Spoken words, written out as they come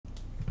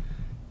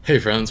Hey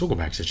friends, welcome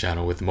back to the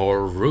channel with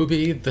more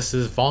RWBY. This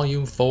is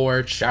Volume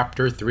 4,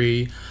 Chapter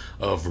 3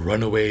 of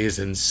Runaways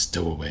and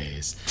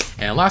Stowaways.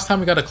 And last time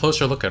we got a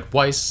closer look at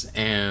Weiss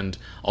and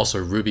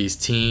also RWBY's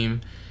team.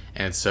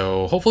 And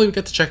so hopefully we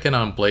get to check in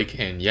on Blake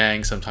and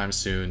Yang sometime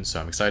soon, so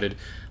I'm excited.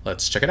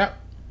 Let's check it out.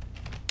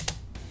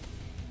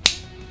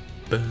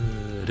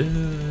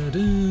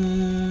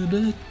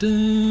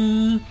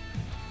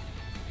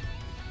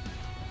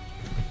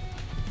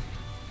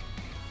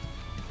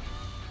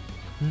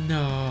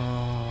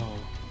 No.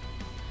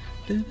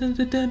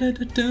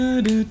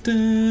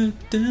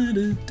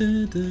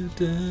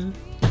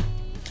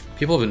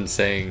 People have been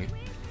saying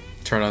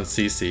turn on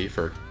CC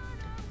for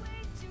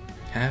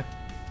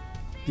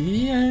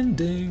happy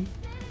ending.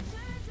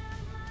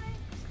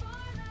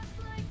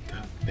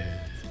 The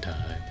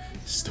bedtime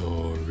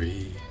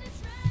story.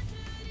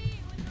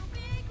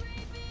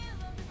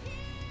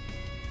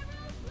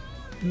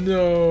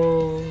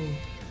 No.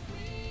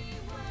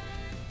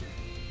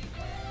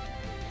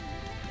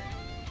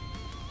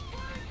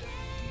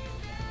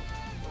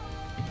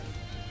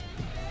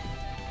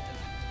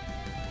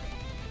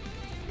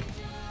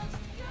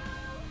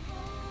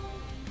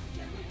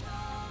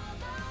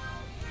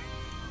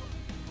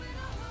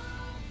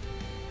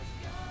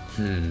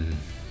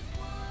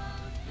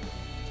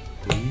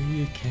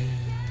 We can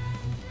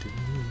do.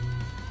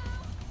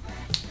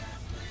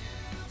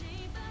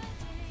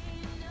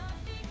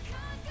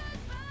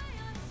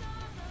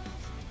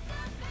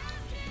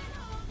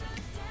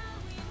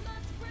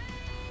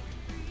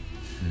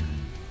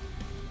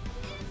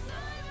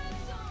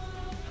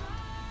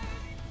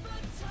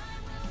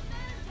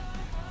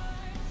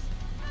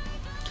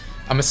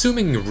 I'm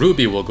assuming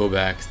RWBY will go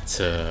back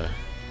to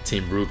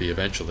Team RWBY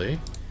eventually.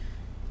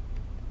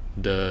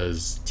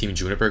 Does Team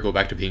Juniper go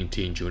back to being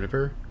Team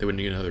Juniper? They would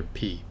need another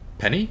P.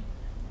 Penny?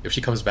 If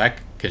she comes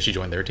back, can she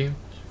join their team?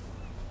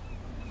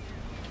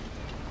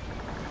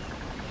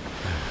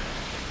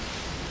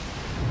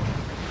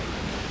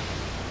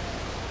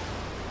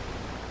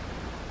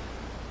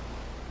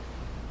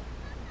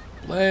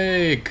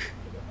 Blake!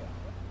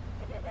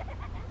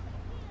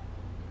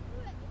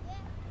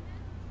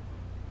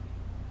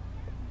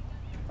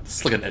 This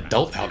is like an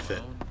adult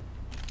outfit.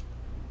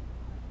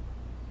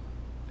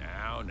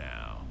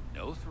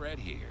 No threat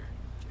here,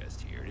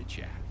 just here to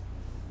chat.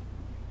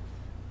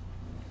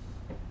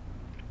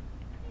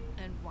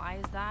 And why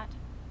is that?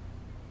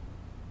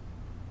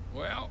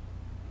 Well,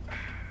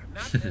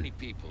 not many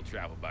people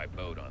travel by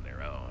boat on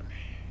their own.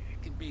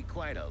 It can be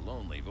quite a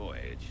lonely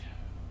voyage.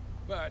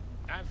 But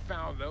I've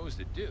found those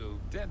that do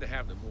tend to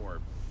have the more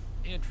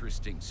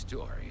interesting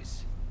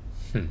stories.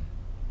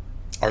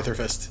 Arthur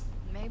Fist.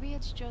 Maybe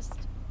it's just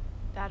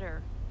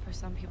better for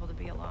some people to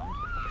be alone.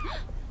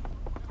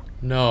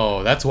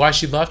 No, that's why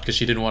she left, because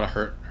she didn't want to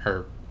hurt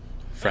her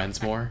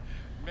friends more.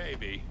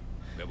 Maybe.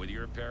 But with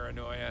your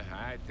paranoia,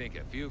 I think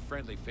a few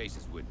friendly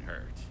faces wouldn't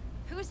hurt.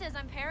 Who says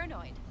I'm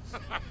paranoid?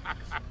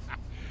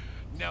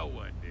 No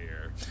one,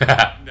 dear.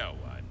 No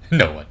one.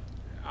 No one.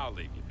 I'll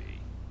leave you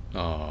be.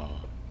 Oh.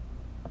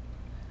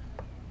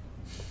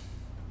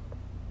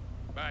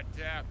 But,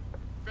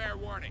 fair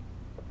warning.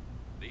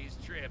 These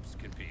trips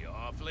can be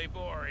awfully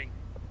boring.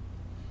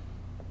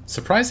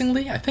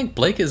 Surprisingly, I think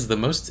Blake is the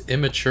most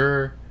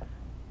immature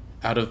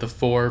out of the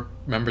 4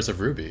 members of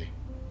RWBY.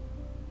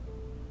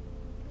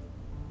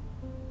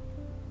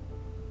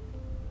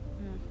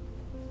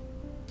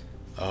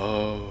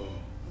 Oh.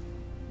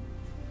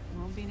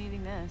 Won't be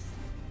needing this.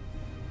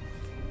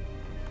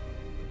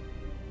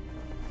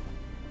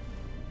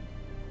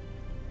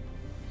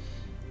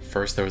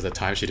 First, there was a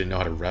time she didn't know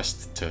how to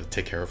rest to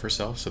take care of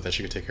herself so that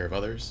she could take care of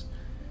others.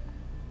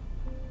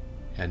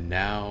 And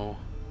now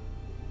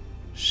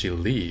she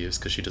leaves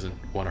because she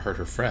doesn't want to hurt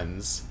her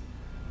friends.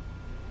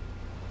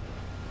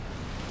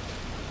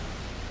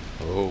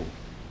 Oh.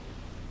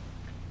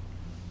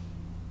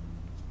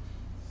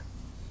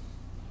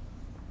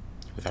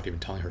 Without even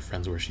telling her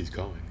friends where she's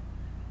going,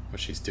 what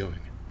she's doing.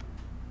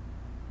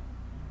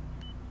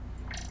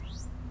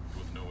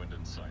 With no end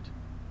in sight.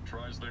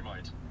 Try as they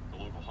might, the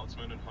local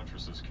huntsmen and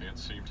huntresses can't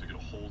seem to get a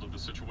hold of the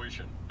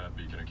situation at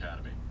Beacon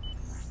Academy.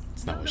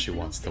 It's not what she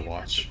wants to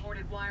watch.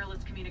 Supported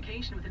wireless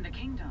communication within the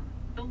kingdom.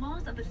 The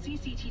loss of the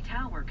CCT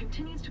tower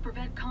continues to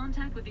prevent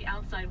contact with the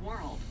outside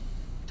world.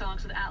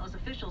 Talks with Atlas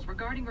officials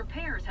regarding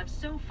repairs have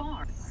so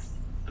far.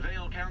 The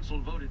Vale Council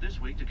voted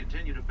this week to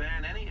continue to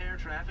ban any air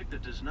traffic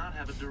that does not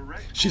have a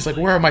direct. She's like,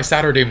 where are my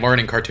Saturday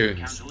morning cartoons?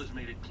 The council has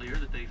made it clear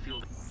that they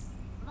feel.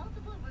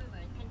 Multiple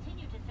rumors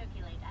continue to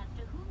circulate as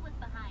to who was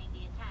behind the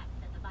attacks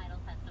at the Vital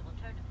Festival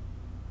tournament.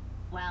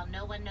 While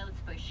no one knows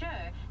for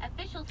sure,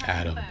 officials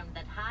have confirmed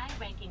that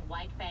high-ranking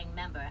White Fang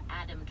member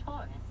Adam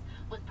Taurus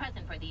was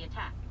present for the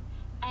attack.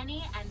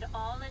 Any and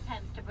all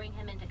attempts to bring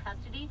him into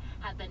custody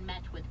have been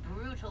met with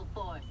brutal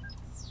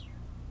force.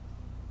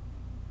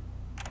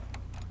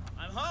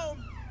 I'm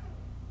home!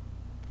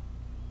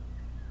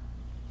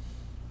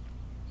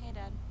 Hey,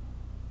 Dad.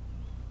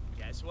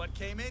 Guess what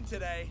came in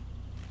today?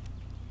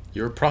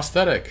 You're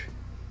prosthetic.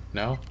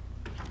 No?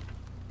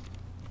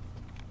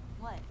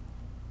 What?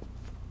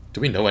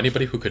 Do we know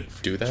anybody who could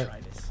do that? Try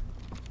this.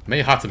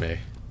 Mei Hatame.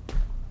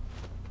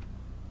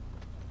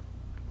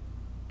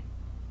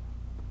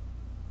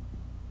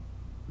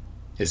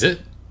 Is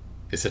it?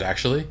 Is it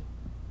actually?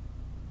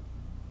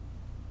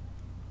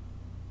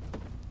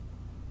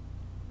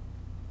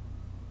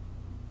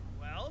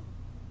 Well,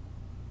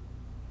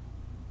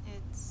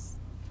 It's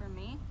for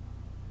me.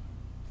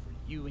 for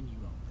you and you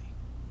only.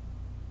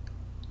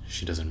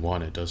 She doesn't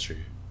want it, does she?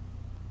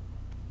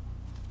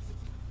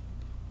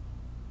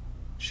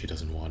 She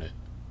doesn't want it.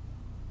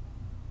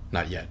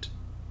 Not yet.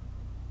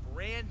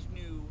 Brand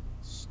new,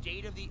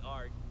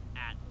 state-of-the-art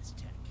Atlas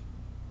tech.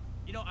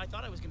 You know, I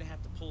thought I was gonna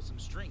have to pull some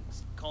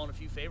strings, call in a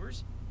few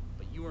favors,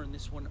 but you earned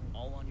this one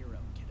all on your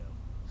own, kiddo.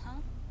 Huh?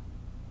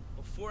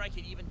 Before I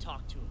could even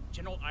talk to him,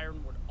 General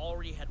Ironwood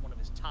already had one of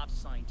his top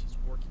scientists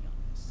working on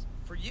this.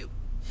 For you.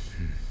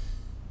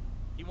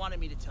 He wanted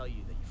me to tell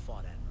you that you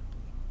fought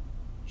admirably.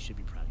 You should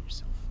be proud of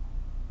yourself.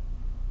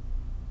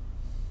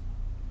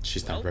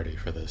 She's not Well, ready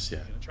for this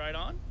yet. Gonna try it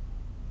on?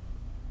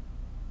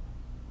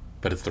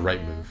 But it's the right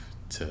Yeah. move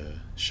to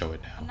show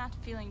it I'm now. not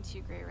feeling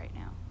too great right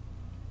now.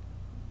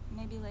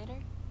 Maybe later?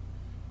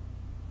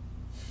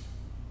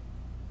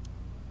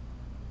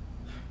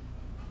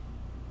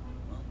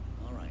 Well,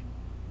 all right.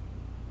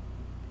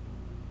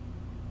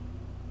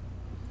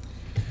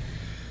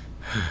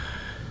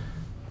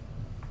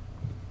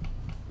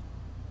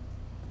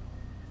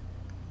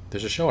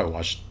 There's a show I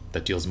watched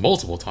that deals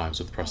multiple times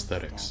with Thanks,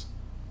 prosthetics.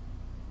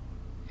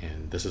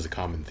 And this is a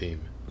common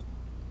theme.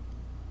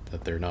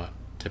 That they're not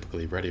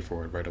typically ready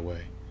for it right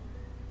away.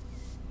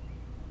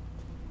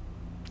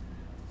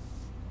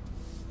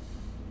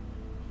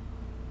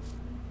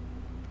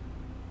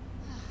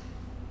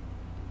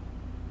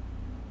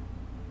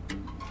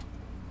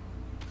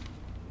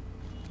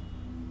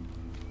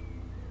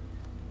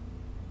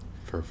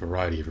 For a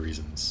variety of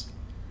reasons.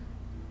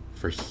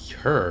 For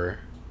her,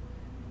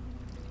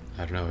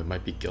 I don't know, it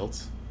might be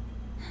guilt.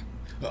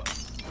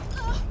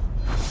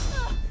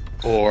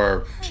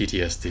 Or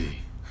PTSD.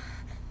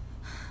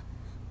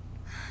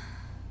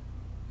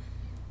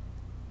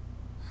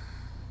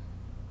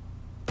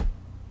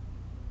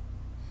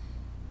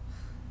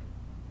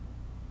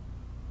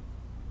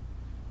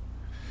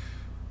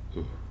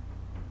 Ooh.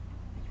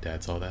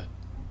 Dad saw that?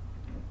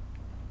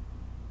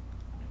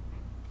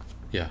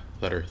 Yeah,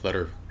 let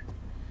her.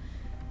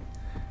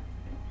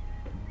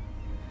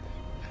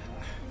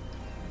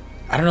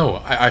 I don't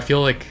know, I feel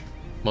like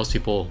most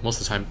of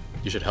the time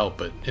you should help,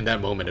 but in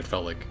that moment it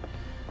felt like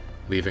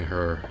leaving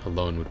her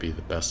alone would be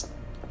the best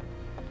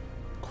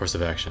course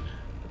of action.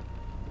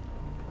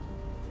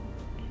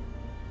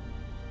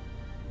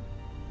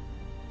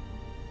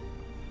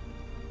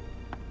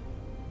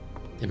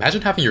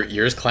 Imagine having your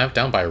ears clamped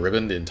down by a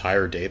ribbon the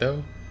entire day,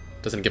 though.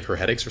 Doesn't it give her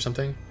headaches or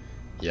something?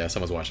 Yeah,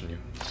 someone's watching you.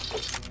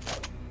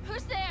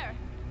 Who's there?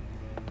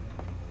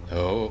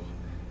 Oh.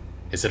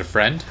 Is it a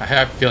friend? I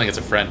have a feeling it's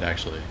a friend,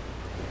 actually.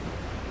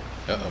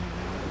 Uh-oh.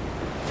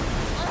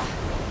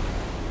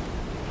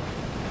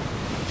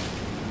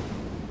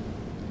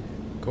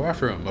 Go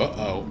after him.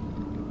 Uh-oh.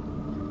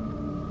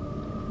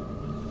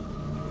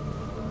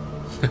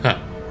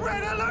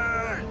 Red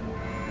alert!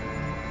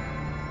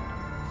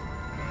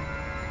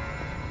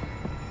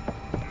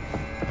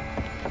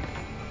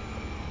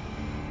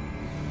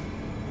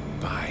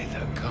 By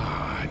the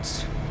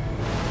gods.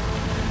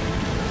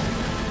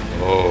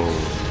 Oh.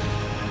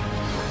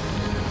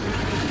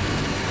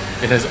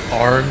 It has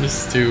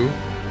arms, too.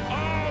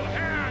 All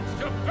hands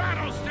to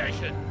battle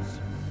stations!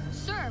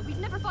 Sir, we've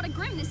never fought a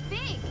Grim this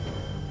big.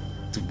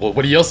 Well,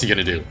 what else are you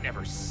gonna do?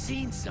 Never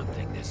seen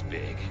something this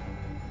big.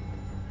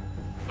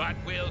 But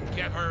we'll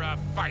give her a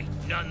fight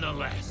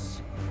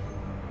nonetheless.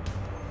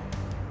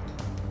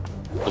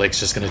 Blake's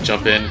just gonna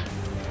jump in.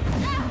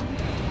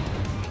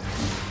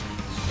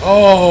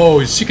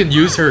 Oh, she can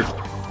use her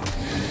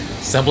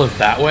semblance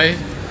that way?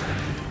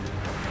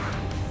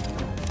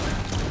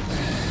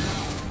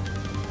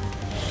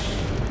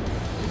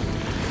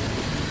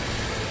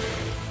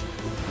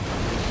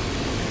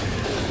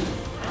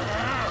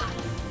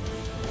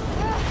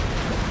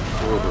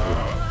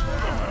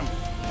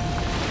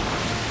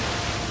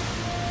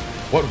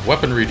 What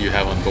weaponry do you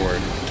have on board?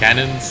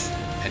 Cannons?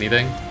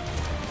 Anything?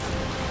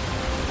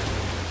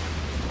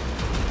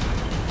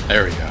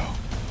 There we go.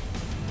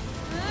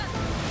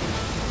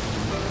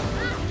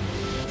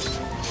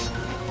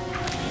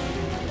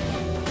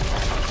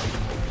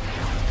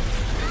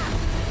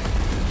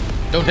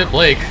 Don't hit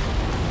Blake.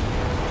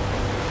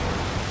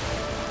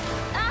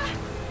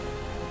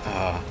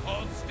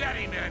 Hold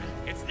steady, men.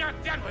 It's not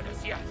done with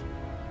us yet.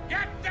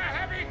 Get the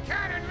heavy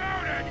cannon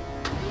loaded!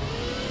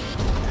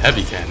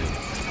 Heavy cannon.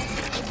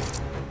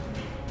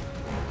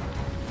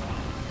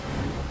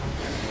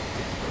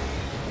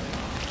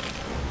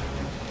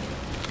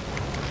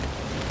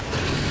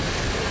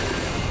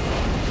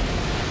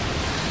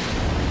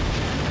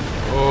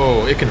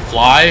 Oh, it can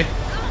fly?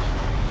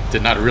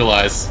 Did not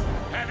realize.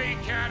 Heavy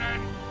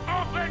cannon,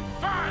 open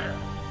fire!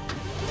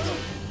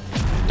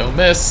 Don't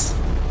miss.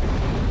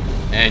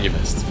 And you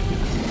missed.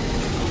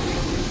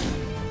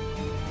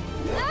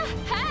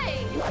 Hey!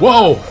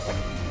 Whoa!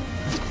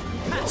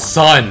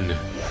 Sun!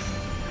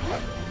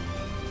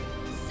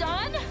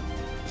 Son?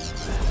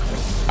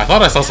 I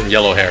thought I saw some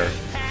yellow hair.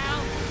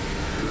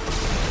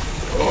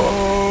 What are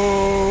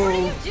Oh!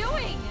 you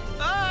doing?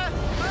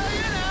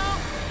 You know,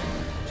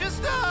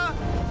 just,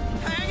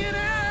 hanging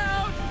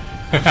out.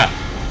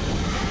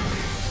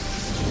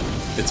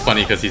 It's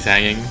funny because he's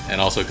hanging, and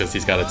also because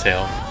he's got a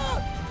tail.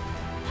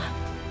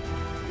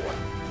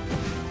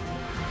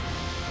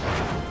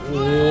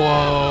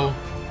 Whoa!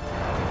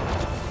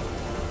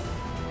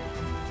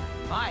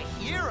 My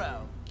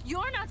hero.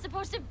 You're not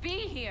supposed to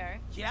be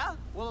here. Yeah?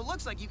 Well, it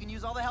looks like you can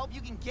use all the help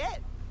you can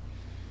get.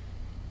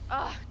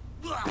 Ugh.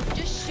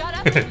 Just shut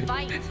up and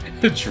fight.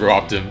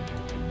 Dropped him.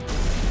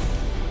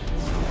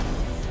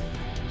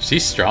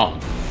 She's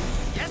strong.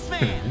 Yes,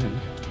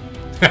 ma'am.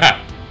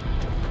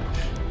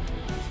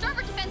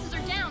 Starboard defenses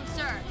are down,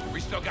 sir. We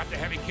still got the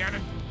heavy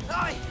cannon?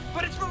 Aye,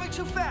 but it's moving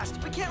too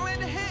fast. We can't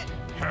land a hit.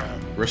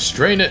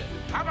 Restrain it.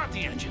 How about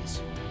the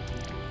engines?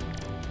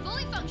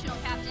 Fully functional,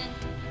 Captain.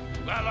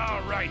 Well,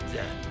 all right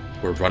then.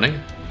 We're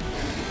running.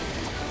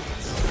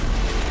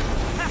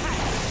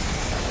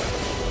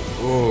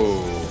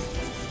 Oh.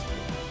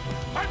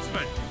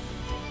 Huntsman!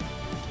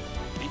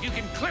 If you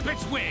can clip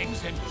its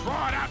wings and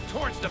draw it out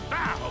towards the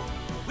bow,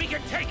 we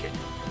can take it.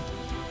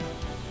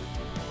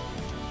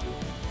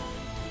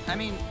 I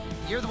mean,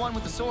 you're the one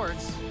with the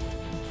swords.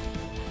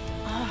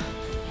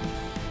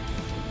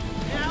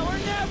 Now or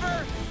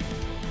never!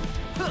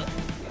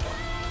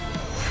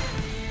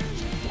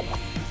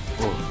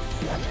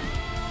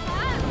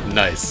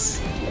 Nice.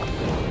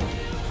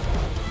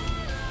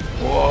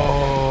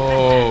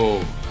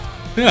 Whoa.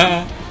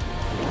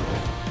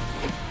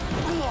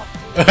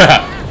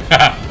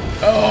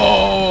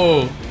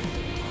 Oh.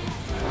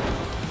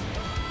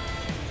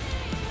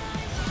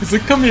 He's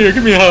like, come here,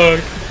 give me a hug.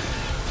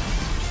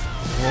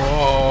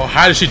 Whoa.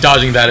 How is she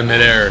dodging that in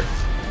midair?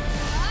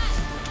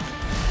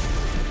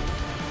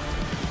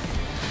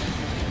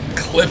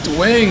 Clipped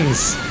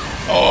wings.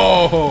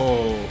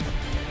 Oh.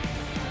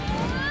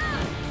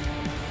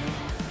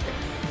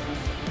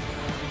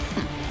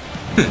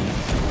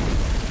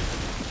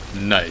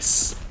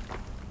 Nice.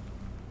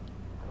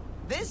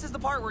 This is the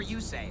part where you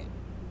say it.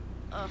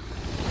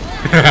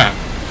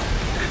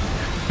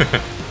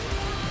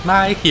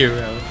 My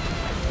hero.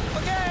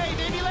 Okay,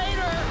 maybe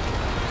later.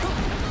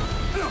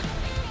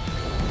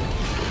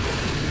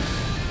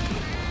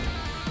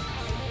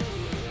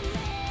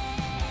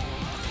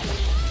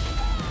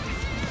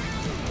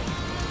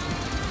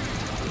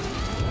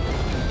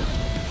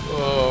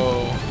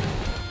 Oh.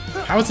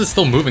 How is it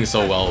still moving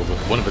so well with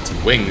one of its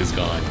wings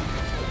gone?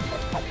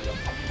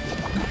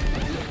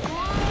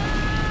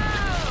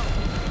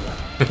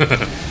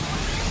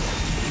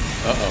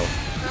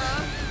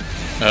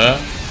 Uh-oh.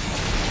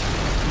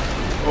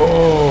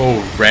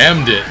 Oh,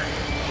 rammed it.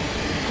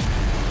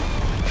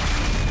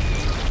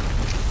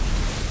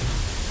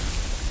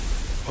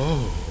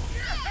 Oh,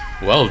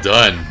 well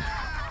done.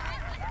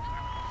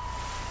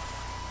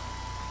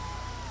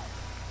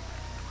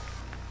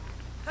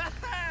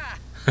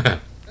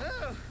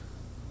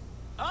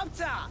 Up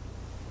top.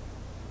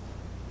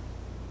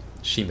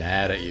 She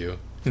mad at you.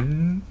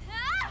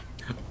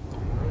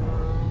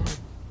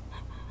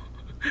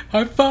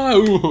 High five!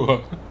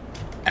 Ooh.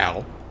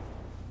 Ow.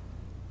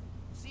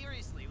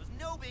 Seriously, it was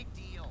no big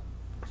deal.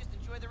 Just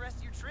enjoy the rest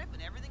of your trip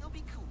and everything will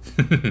be cool.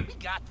 We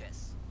got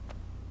this.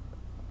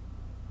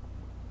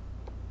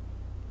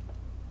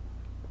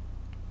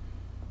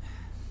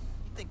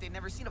 You'd think they'd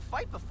never seen a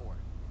fight before.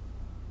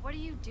 What are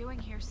you doing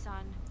here,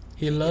 son?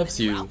 He loves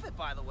New you. outfit,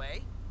 by the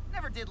way.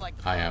 Never did like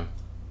the I am.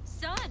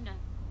 Son,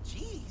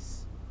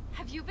 Jeez.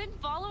 have you been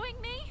following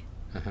me?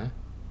 Uh-huh.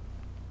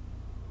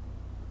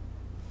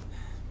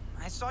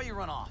 I saw you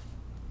run off.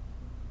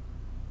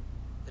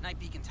 The night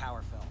Beacon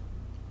Tower fell.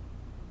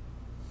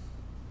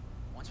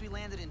 Once we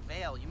landed in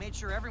Vale, you made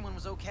sure everyone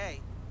was okay,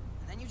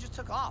 and then you just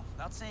took off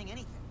without saying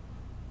anything.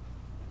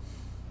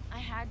 I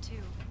had to.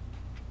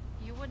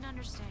 You wouldn't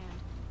understand.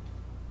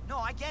 No,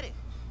 I get it.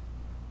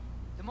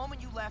 The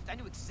moment you left, I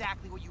knew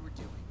exactly what you were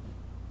doing.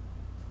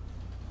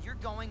 You're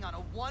going on a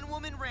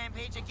one-woman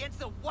rampage against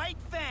the White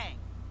Fang!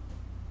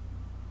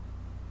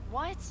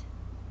 What?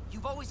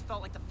 You've always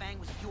felt like the Fang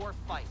was your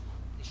fight.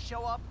 They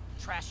show up,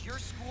 trash your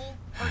school,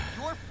 hurt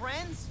your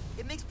friends.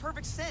 It makes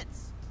perfect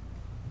sense.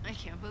 I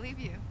can't believe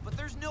you. But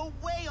there's no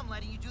way I'm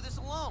letting you do this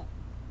alone.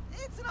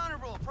 It's an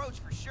honorable approach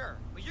for sure,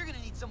 but you're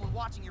gonna need someone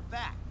watching your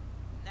back.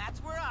 And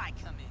that's where I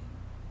come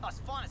in.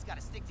 Us Faunus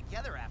gotta stick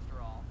together after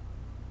all.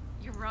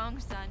 You're wrong,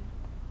 son.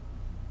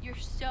 You're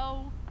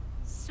so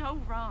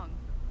wrong.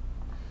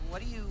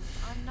 What do you...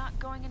 I'm not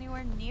going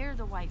anywhere near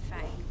the White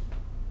Fang.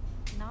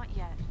 Not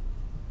yet.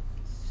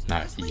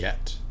 Not Seriously?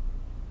 yet.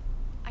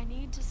 I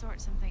need to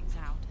sort some things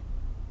out.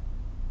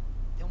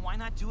 Then why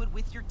not do it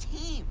with your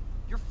team?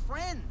 Your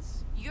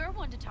friends? You're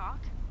one to talk.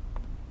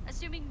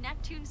 Assuming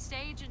Neptune's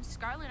stage and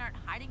Scarlet aren't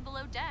hiding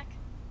below deck.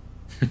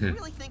 You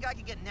really think I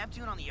could get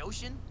Neptune on the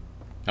ocean?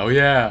 Oh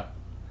yeah.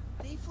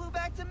 They flew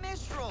back to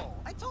Mistral.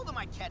 I told them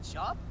I'd catch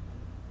up.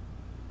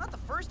 Not the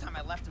first time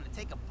I left him to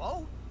take a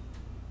boat.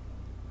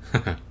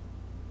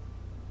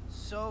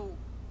 So,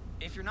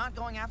 if you're not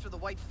going after the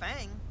White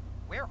Fang,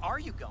 where are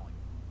you going?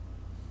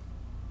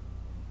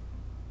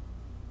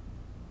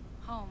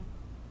 Home.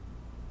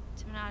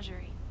 To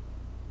Menagerie.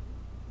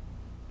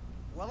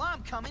 Well,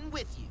 I'm coming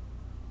with you.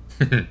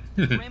 The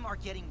Rim are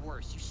getting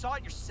worse. You saw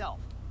it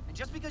yourself. And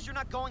just because you're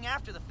not going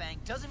after the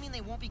Fang doesn't mean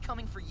they won't be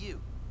coming for you.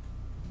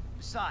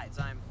 Besides,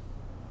 I'm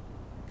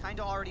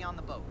kinda already on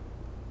the boat.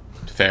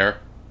 Fair.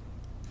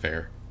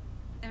 Fair.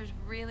 There's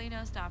really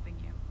no stopping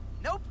you.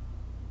 Nope.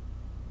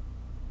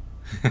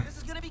 This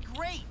is gonna be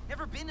great.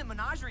 Never been to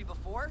Menagerie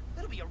before.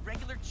 It'll be a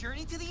regular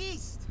journey to the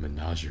east.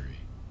 Menagerie.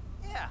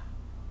 Yeah,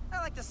 I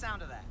like the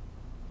sound of that.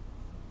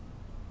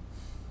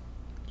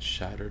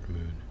 Shattered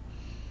moon.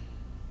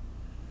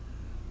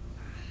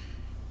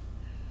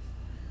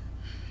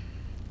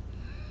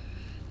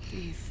 Do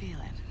you feel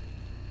it?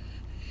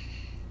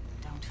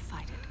 Don't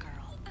fight it,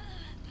 girl.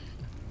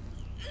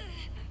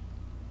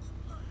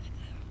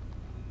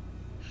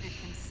 It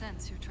can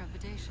sense your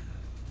trepidation.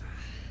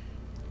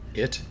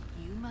 It?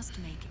 You must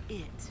make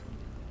it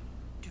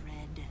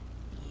dread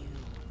you.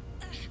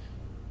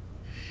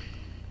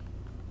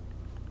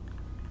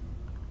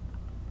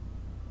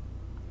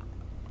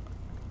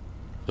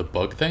 The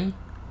bug thing?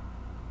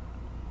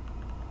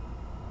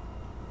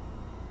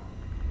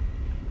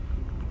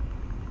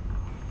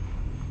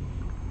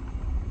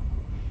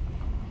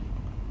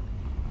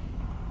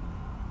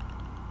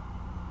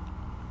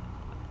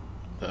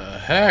 The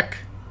heck?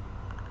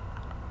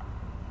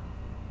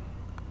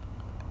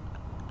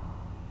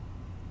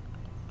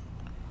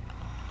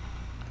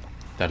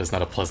 That is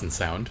not a pleasant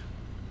sound.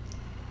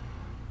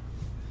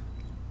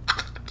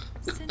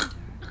 Cinder,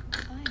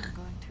 I am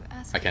going to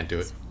ask I can't do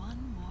you it. this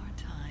one more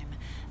time,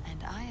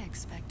 and I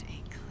expect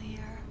a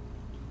clear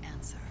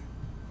answer.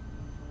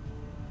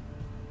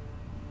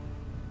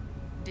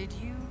 Did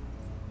you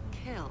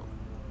kill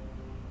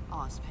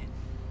Ozpin?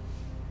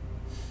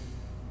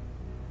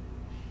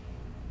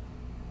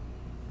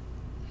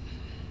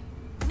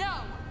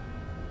 No!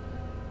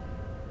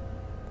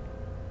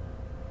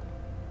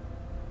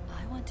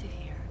 I want to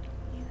hear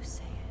you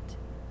say it.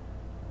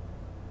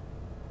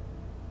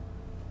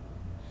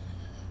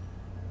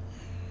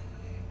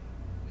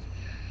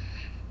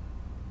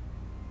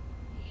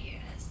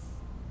 Yes.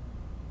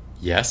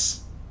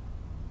 Yes?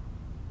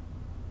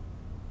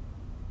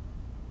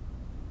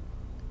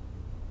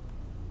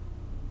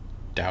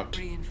 Doubt.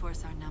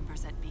 Reinforce our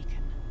numbers at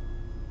Beacon.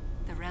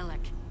 The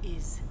relic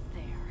is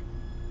there.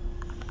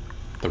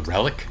 The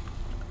relic?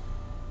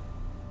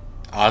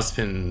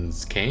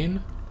 Ozpin's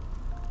cane?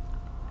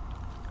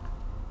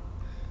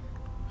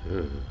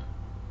 Ugh.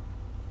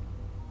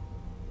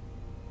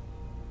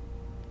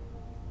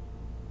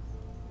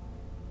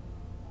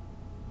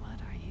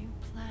 What are you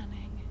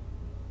planning?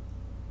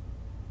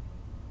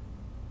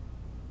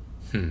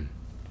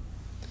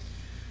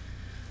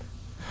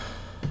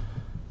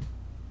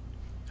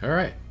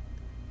 Alright.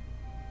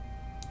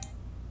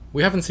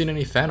 We haven't seen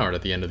any fan art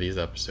at the end of these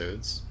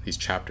episodes, these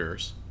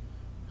chapters.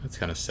 That's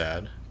kind of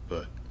sad,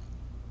 but...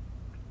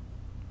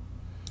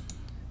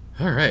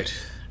 Alright.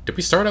 Did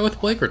we start out with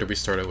Blake, or did we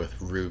start out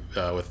with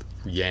with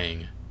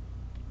Yang?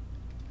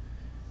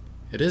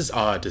 It is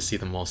odd to see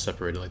them all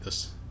separated like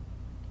this.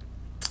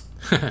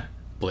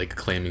 Blake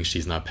claiming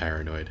she's not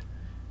paranoid.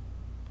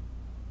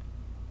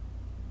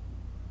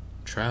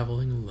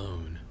 Traveling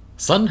alone.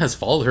 Sun has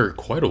followed her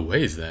quite a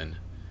ways then.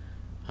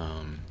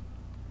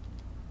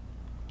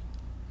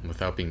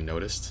 Without being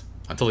noticed.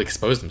 Until he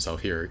exposed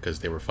himself here, because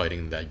they were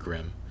fighting that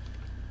Grim.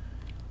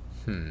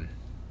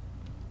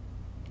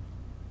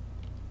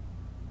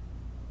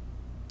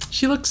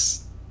 She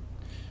looks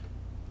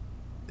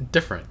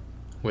different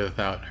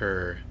without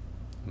her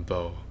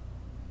bow.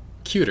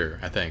 Cuter,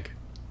 I think.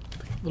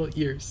 Little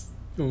ears.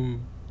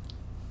 Ooh.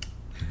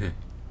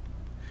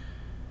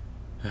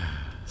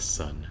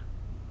 Sun.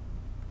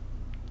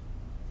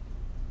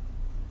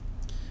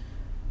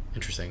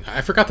 Interesting.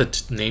 I forgot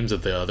the names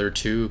of the other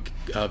two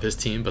of his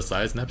team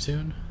besides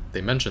Neptune. They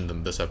mentioned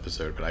them this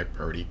episode, but I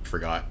already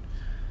forgot.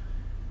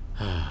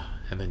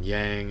 And then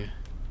Yang.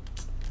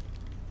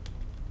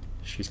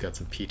 She's got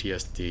some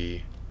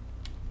PTSD.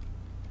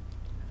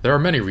 There are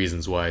many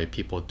reasons why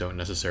people don't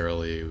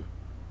necessarily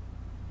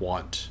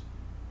want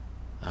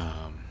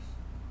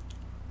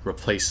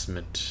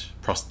replacement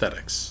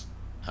prosthetics.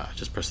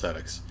 Just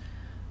prosthetics.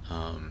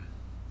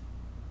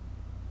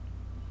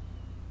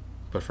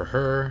 But for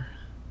her,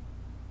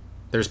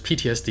 there's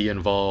PTSD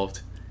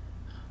involved.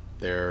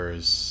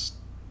 There's...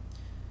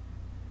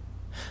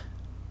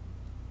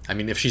 I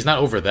mean, if she's not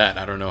over that,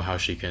 I don't know how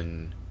she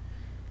can...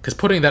 Because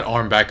putting that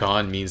arm back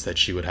on means that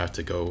she would have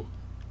to go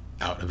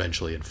out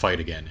eventually and fight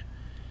again.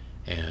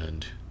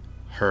 And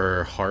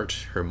her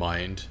heart, her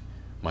mind,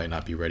 might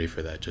not be ready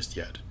for that just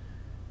yet.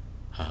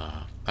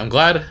 I'm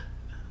glad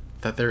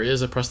that there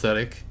is a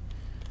prosthetic.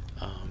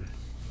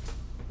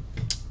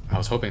 I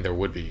was hoping there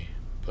would be,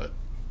 but...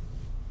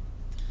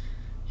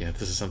 Yeah,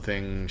 this is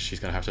something she's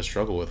going to have to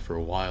struggle with for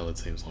a while, it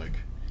seems like.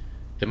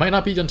 it might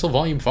not be until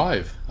Volume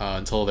 5,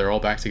 until they're all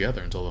back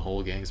together, until the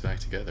whole gang's back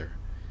together.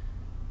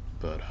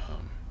 But,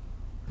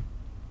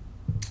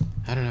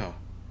 I don't know.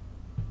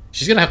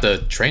 She's gonna have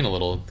to train a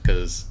little,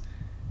 because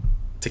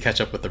to catch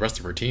up with the rest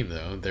of her team,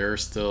 though. They're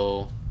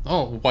still...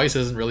 Oh, Weiss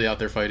isn't really out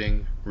there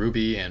fighting.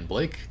 Ruby and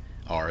Blake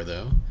are,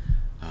 though.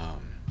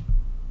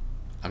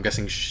 I'm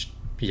guessing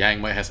Yang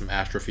might have some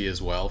atrophy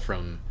as well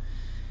from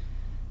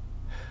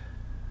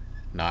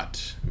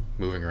not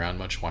moving around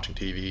much, watching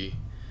TV.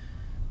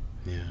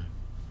 Yeah.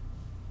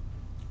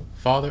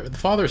 The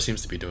father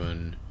seems to be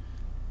doing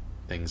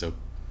things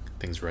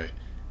right,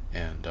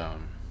 and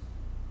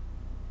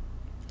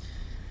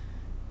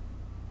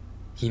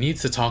he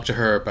needs to talk to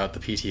her about the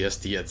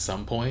PTSD at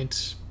some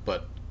point,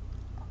 but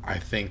I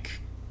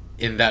think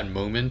in that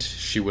moment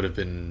she would have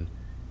been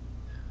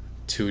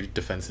too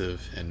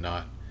defensive and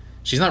not...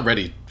 She's not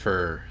ready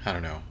for, I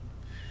don't know.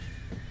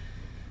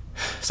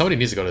 Somebody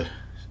needs to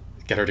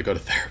get her to go to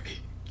therapy,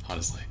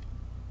 honestly.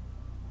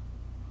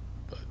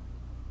 But,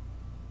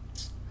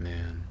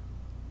 man.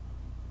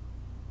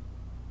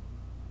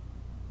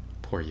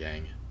 Poor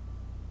Yang.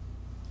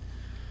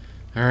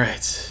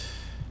 Alright.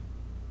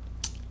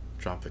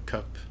 Drop the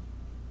cup.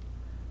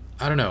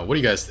 I don't know. What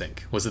do you guys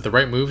think? Was it the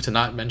right move to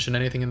not mention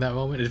anything in that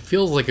moment? It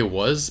feels like it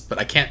was, but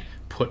I can't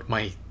put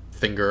my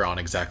finger on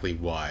exactly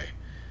why.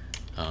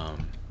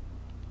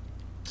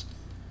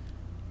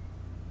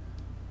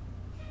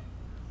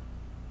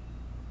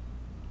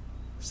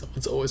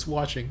 Someone's always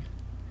watching.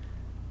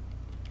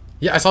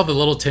 Yeah, I saw the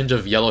little tinge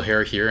of yellow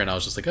hair here, and I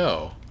was just like,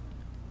 oh.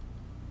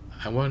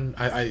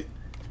 I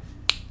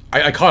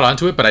caught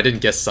onto it, but I didn't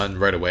guess Sun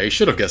right away.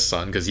 Should have guessed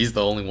Sun, because he's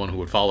the only one who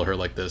would follow her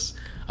like this.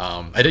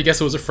 I did guess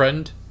it was a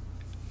friend,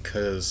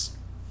 because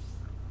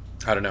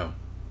I don't know.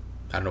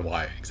 I don't know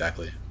why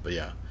exactly, but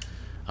yeah.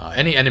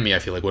 Any enemy, I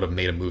feel like, would have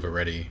made a move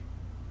already.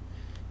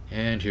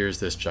 And here's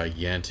this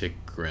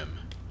gigantic Grim.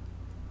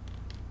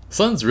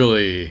 Sun's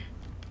really...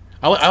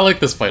 I like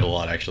this fight a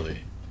lot, actually.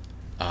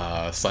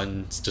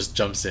 Sun just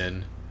jumps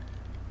in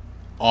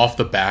off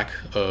the back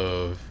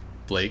of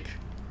Blake,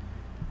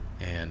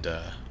 and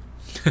that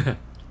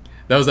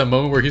was that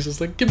moment where he's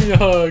just like, give me a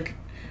hug,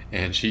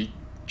 and she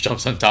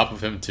jumps on top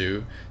of him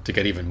too to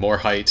get even more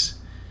height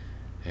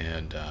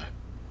and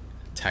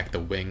attack the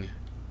wing.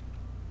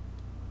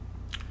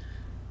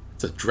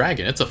 It's a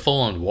dragon. It's a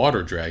full-on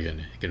water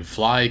dragon. It can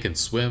fly, it can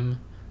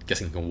swim. I'm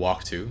guessing it can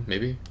walk too,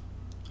 maybe.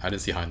 I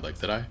didn't see hind legs,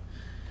 did I?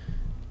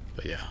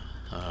 But yeah,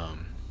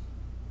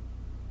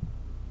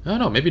 no,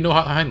 no, maybe no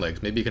hind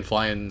legs. Maybe you can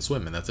fly and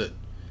swim, and that's it.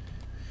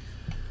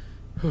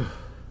 Whew.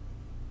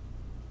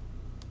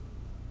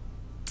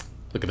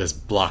 Look at this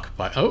block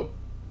by... Oh!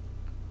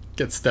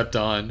 Get stepped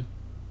on.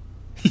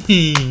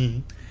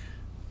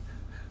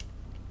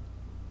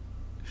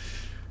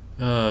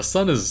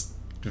 Sun is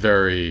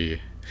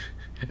very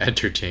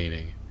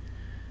entertaining.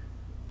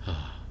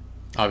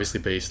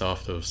 Obviously based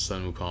off of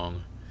Sun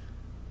Wukong.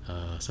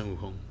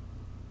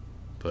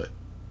 But...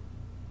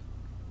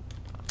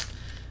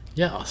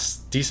 yeah,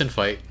 decent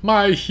fight.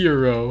 My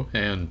hero!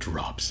 And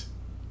drops.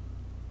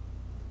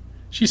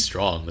 She's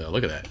strong, though.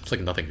 Look at that. It's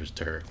like nothing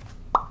to her.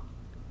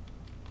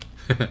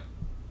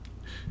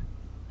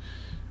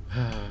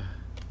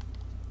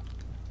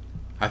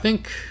 I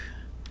think...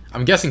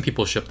 I'm guessing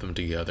people ship them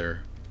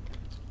together.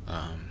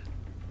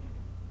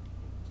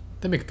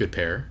 They make a good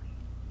pair.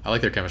 I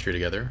like their chemistry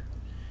together.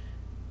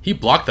 He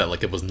blocked that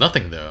like it was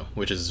nothing, though,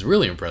 which is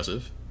really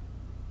impressive.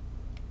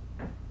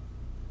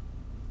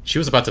 She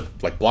was about to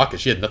like block it.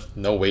 She had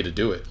no way to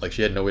do it. Like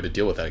she had no way to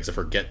deal with that except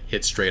for get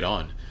hit straight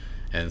on.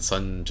 And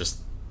Sun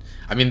just...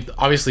 I mean,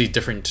 obviously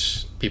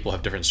different people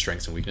have different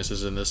strengths and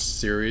weaknesses in this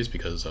series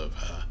because of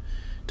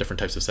different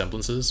types of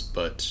semblances,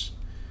 but...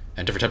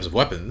 and different types of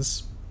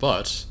weapons,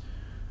 but...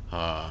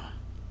 yeah,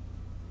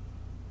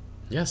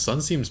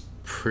 Sun seems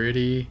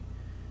pretty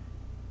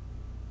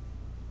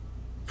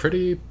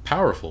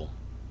powerful.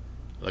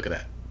 Look at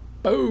that.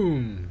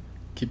 Boom!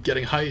 Keep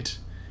getting height.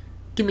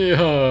 Give me a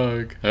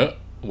hug.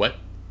 What?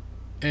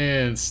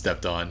 And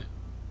stepped on.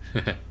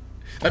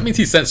 That means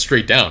he sent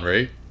straight down,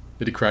 right?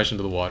 Did he crash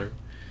into the water?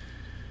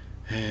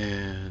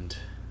 And...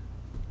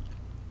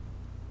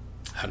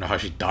 I don't know how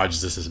she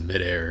dodges this as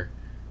midair.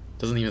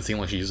 Doesn't even seem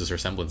like she uses her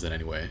semblance in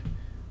any way.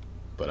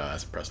 But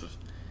that's impressive.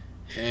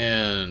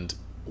 And...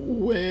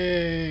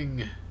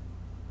 wing!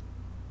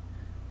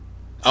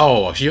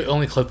 Oh, she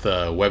only clipped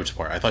the webbed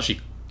part. I thought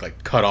she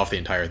like cut off the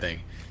entire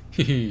thing.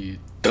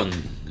 Dung!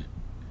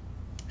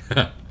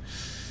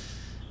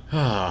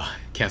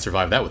 Can't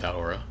survive that without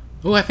aura.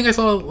 Oh, I think I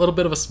saw a little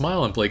bit of a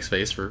smile on Blake's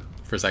face for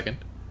a second.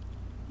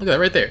 Look at that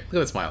right there. Look at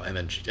that smile, and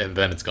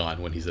then it's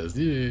gone when he says,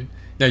 yeah.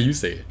 "Now you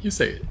say it. You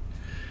say it."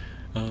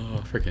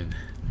 Oh, freaking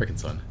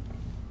Sun.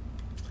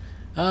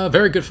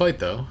 Very good fight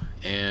though,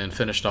 and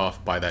finished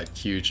off by that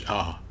huge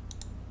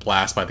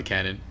blast by the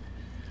cannon,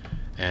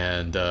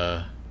 and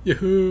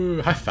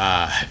yahoo! High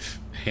five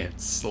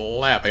and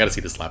slap. I gotta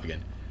see the slap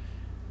again.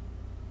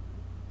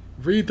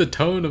 Read the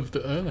tone of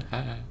the.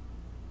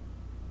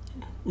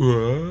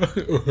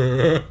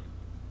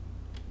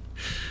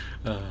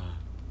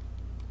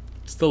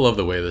 Still love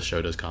the way this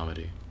show does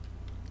comedy.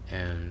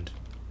 And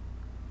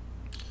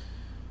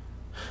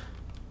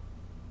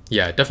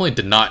yeah, definitely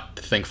did not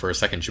think for a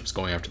second she was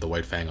going after the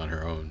White Fang on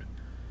her own.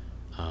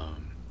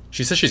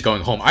 She says she's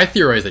going home. I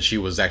theorized that she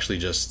was actually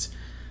just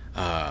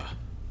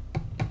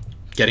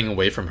getting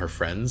away from her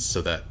friends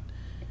so that...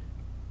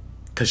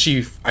 Because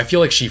I feel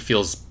like she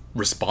feels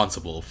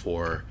responsible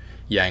for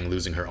Yang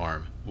losing her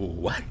arm.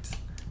 What?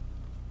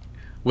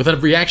 With a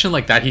reaction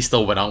like that, he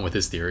still went on with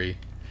his theory.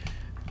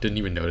 Didn't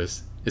even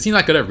notice. Is he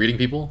not good at reading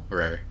people?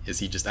 Or is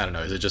he just, I don't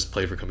know, is it just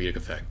played for comedic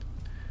effect?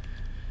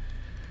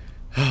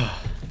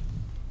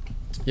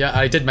 Yeah,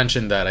 I did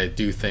mention that I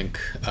do think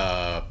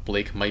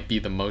Blake might be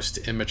the most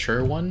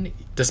immature one,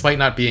 despite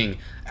not being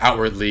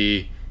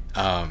outwardly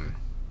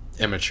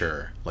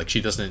immature. Like,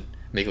 she doesn't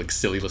make like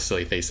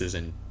silly faces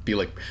and be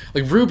like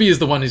RWBY is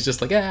the one who's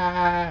just like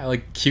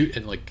like cute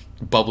and like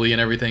bubbly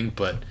and everything,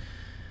 but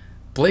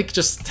Blake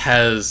just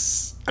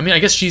has, I mean, I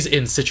guess she's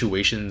in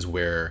situations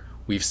where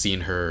we've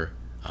seen her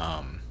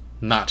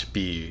not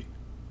be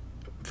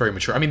very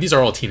mature. I mean, these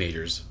are all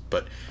teenagers,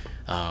 but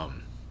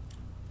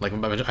like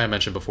I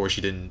mentioned before, she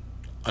didn't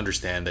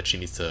understand that she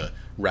needs to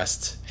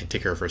rest and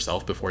take care of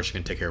herself before she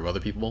can take care of other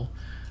people,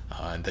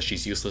 and that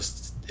she's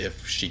useless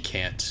if she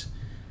can't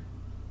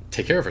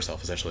take care of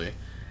herself, essentially.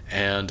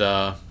 And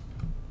yeah,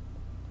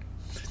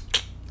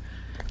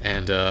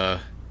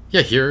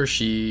 here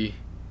she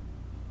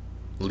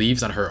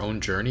leaves on her own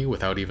journey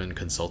without even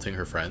consulting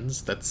her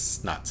friends.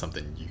 That's not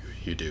something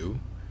you do.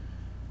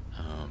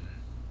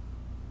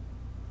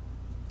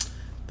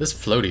 This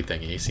floaty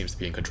thingy seems to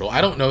be in control. I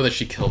don't know that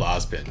she killed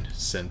Ozpin,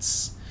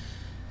 since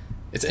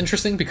it's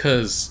interesting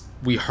because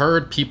we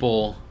heard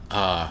people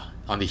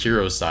on the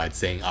hero's side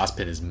saying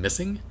Ozpin is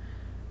missing,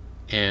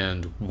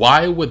 and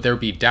why would there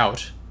be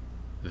doubt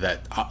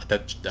that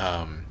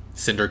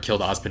Cinder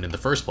killed Ozpin in the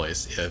first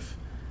place if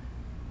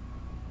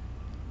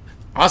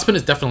Ozpin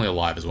is definitely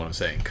alive, is what I'm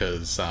saying,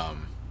 because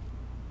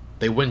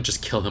they wouldn't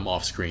just kill him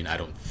off screen, I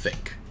don't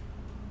think.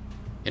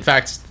 In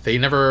fact, they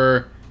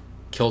never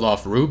killed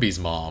off RWBY's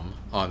mom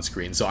on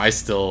screen, so I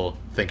still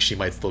think she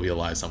might still be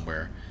alive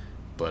somewhere,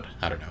 but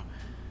I don't know.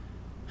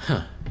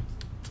 Huh.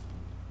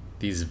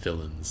 These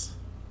villains.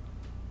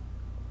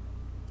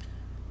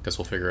 Guess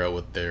we'll figure out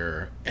what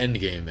their end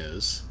game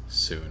is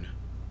soon.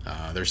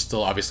 They're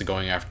still obviously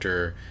going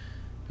after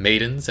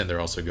maidens, and they're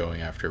also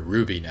going after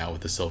RWBY now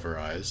with the silver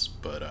eyes,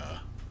 but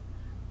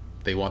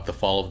they want the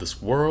fall of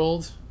this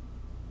world.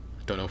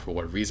 I don't know for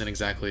what reason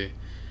exactly.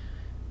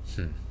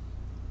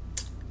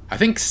 I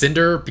think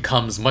Cinder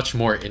becomes much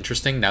more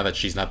interesting now that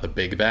she's not the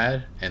big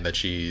bad and that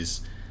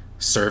she's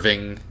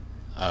serving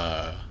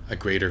a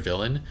greater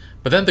villain.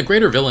 But then the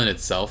greater villain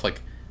itself,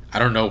 like, I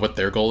don't know what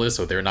their goal is,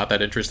 so they're not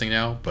that interesting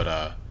now.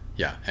 But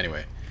yeah,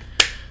 anyway.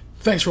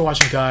 Thanks for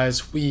watching,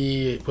 guys.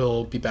 We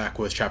will be back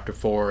with Chapter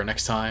 4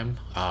 next time.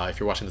 If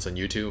you're watching this on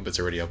YouTube, it's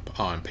already up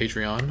on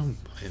Patreon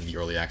in the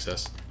early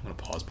access. I'm going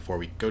to pause before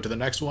we go to the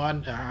next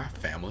one.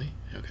 Family.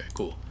 Okay,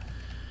 cool.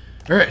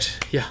 Alright,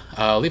 yeah.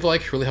 Leave a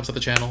like, really helps out the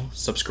channel.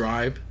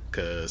 Subscribe,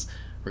 because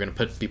we're going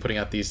to be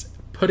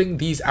putting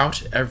these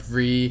out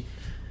every...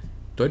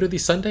 Do I do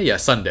these Sunday? Yeah,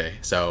 Sunday.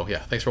 So, yeah,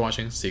 thanks for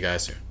watching. See you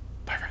guys soon.